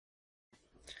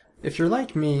If you're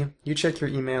like me, you check your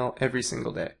email every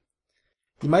single day.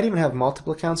 You might even have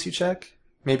multiple accounts you check.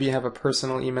 Maybe you have a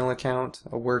personal email account,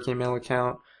 a work email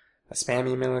account, a spam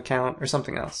email account, or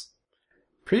something else.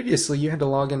 Previously, you had to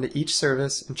log into each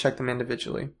service and check them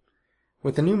individually.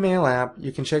 With the new Mail app,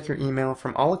 you can check your email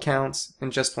from all accounts in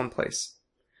just one place.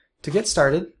 To get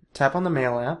started, tap on the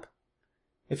Mail app.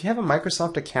 If you have a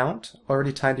Microsoft account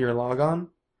already tied to your logon,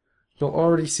 you'll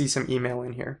already see some email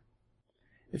in here.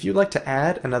 If you'd like to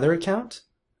add another account,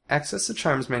 access the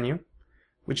Charms menu,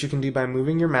 which you can do by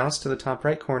moving your mouse to the top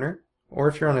right corner, or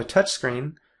if you're on a touch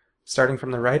screen, starting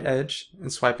from the right edge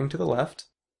and swiping to the left.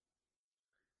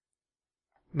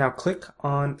 Now click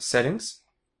on Settings,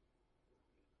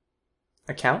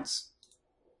 Accounts,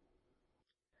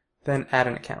 then Add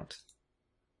an Account.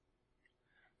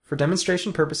 For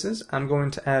demonstration purposes, I'm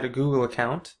going to add a Google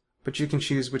account, but you can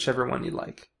choose whichever one you'd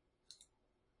like.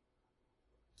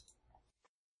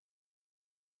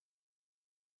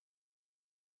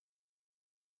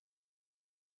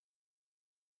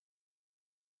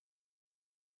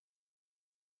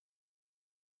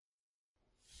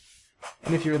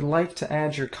 And if you would like to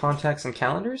add your contacts and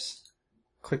calendars,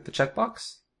 click the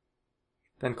checkbox,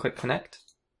 then click Connect.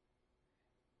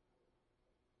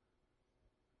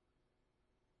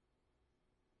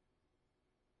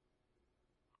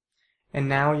 And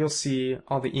now you'll see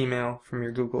all the email from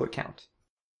your Google account.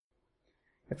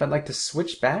 If I'd like to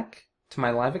switch back to my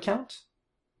live account,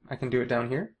 I can do it down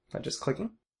here by just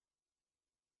clicking.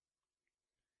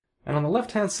 And on the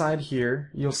left-hand side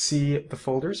here, you'll see the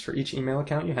folders for each email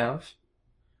account you have.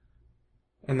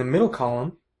 In the middle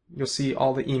column, you'll see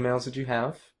all the emails that you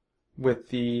have with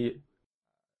the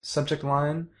subject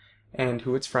line and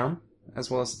who it's from,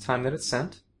 as well as the time that it's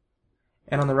sent.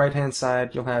 And on the right-hand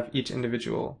side, you'll have each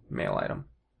individual mail item.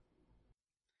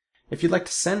 If you'd like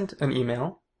to send an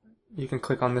email, you can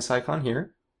click on this icon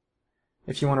here.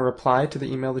 If you want to reply to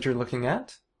the email that you're looking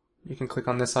at, you can click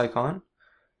on this icon.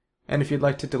 And if you'd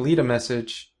like to delete a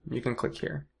message, you can click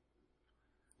here.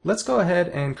 Let's go ahead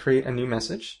and create a new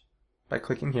message by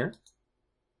clicking here.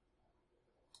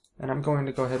 And I'm going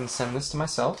to go ahead and send this to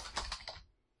myself.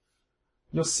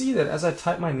 You'll see that as I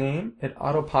type my name, it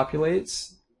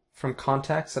auto-populates from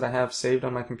contacts that I have saved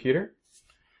on my computer.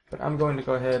 But I'm going to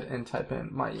go ahead and type in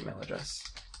my email address.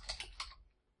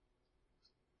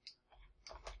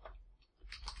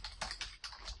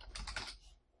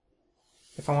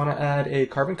 If I want to add a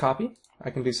carbon copy, I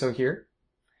can do so here.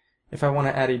 If I want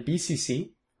to add a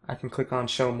BCC, I can click on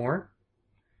Show More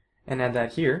and add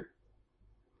that here.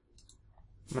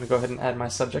 I'm going to go ahead and add my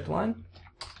subject line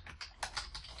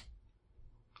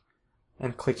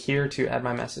and click here to add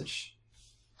my message.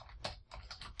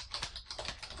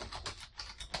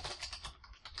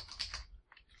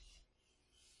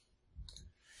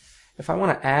 If I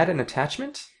want to add an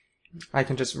attachment, I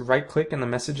can just right-click in the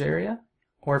message area,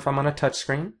 or if I'm on a touch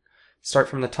screen, start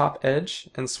from the top edge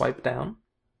and swipe down,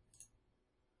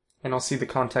 and I'll see the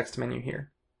context menu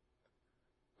here.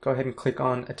 Go ahead and click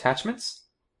on Attachments,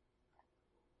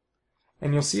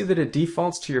 and you'll see that it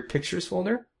defaults to your Pictures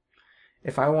folder.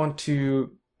 If I want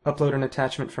to upload an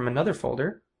attachment from another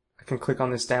folder, I can click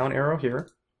on this down arrow here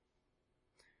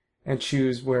and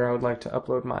choose where I would like to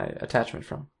upload my attachment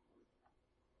from.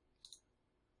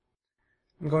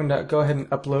 I'm going to go ahead and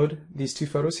upload these two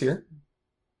photos here.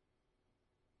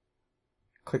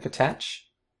 Click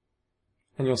Attach,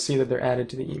 and you'll see that they're added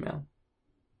to the email.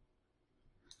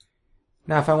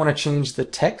 Now if I want to change the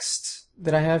text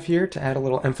that I have here to add a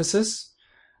little emphasis,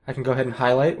 I can go ahead and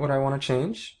highlight what I want to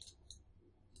change.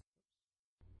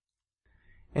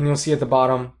 And you'll see at the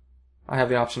bottom, I have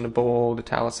the option to bold,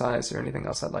 italicize, or anything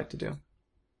else I'd like to do.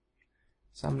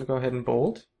 So I'm going to go ahead and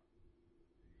bold.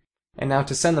 And now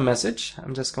to send the message,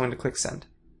 I'm just going to click Send.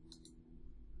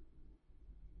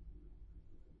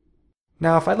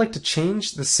 Now if I'd like to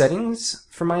change the settings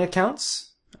for my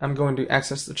accounts, I'm going to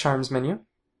access the Charms menu,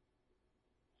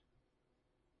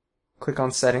 click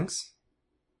on Settings,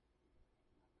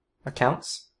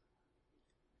 Accounts,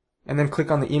 and then click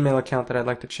on the email account that I'd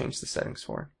like to change the settings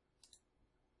for.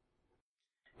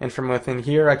 And from within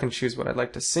here I can choose what I'd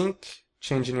like to sync,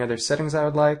 change any other settings I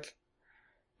would like,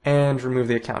 and remove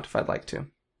the account if I'd like to.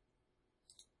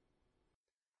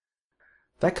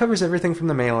 That covers everything from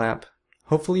the Mail app.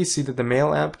 Hopefully you see that the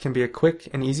Mail app can be a quick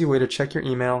and easy way to check your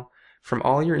email from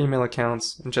all your email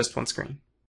accounts in just one screen.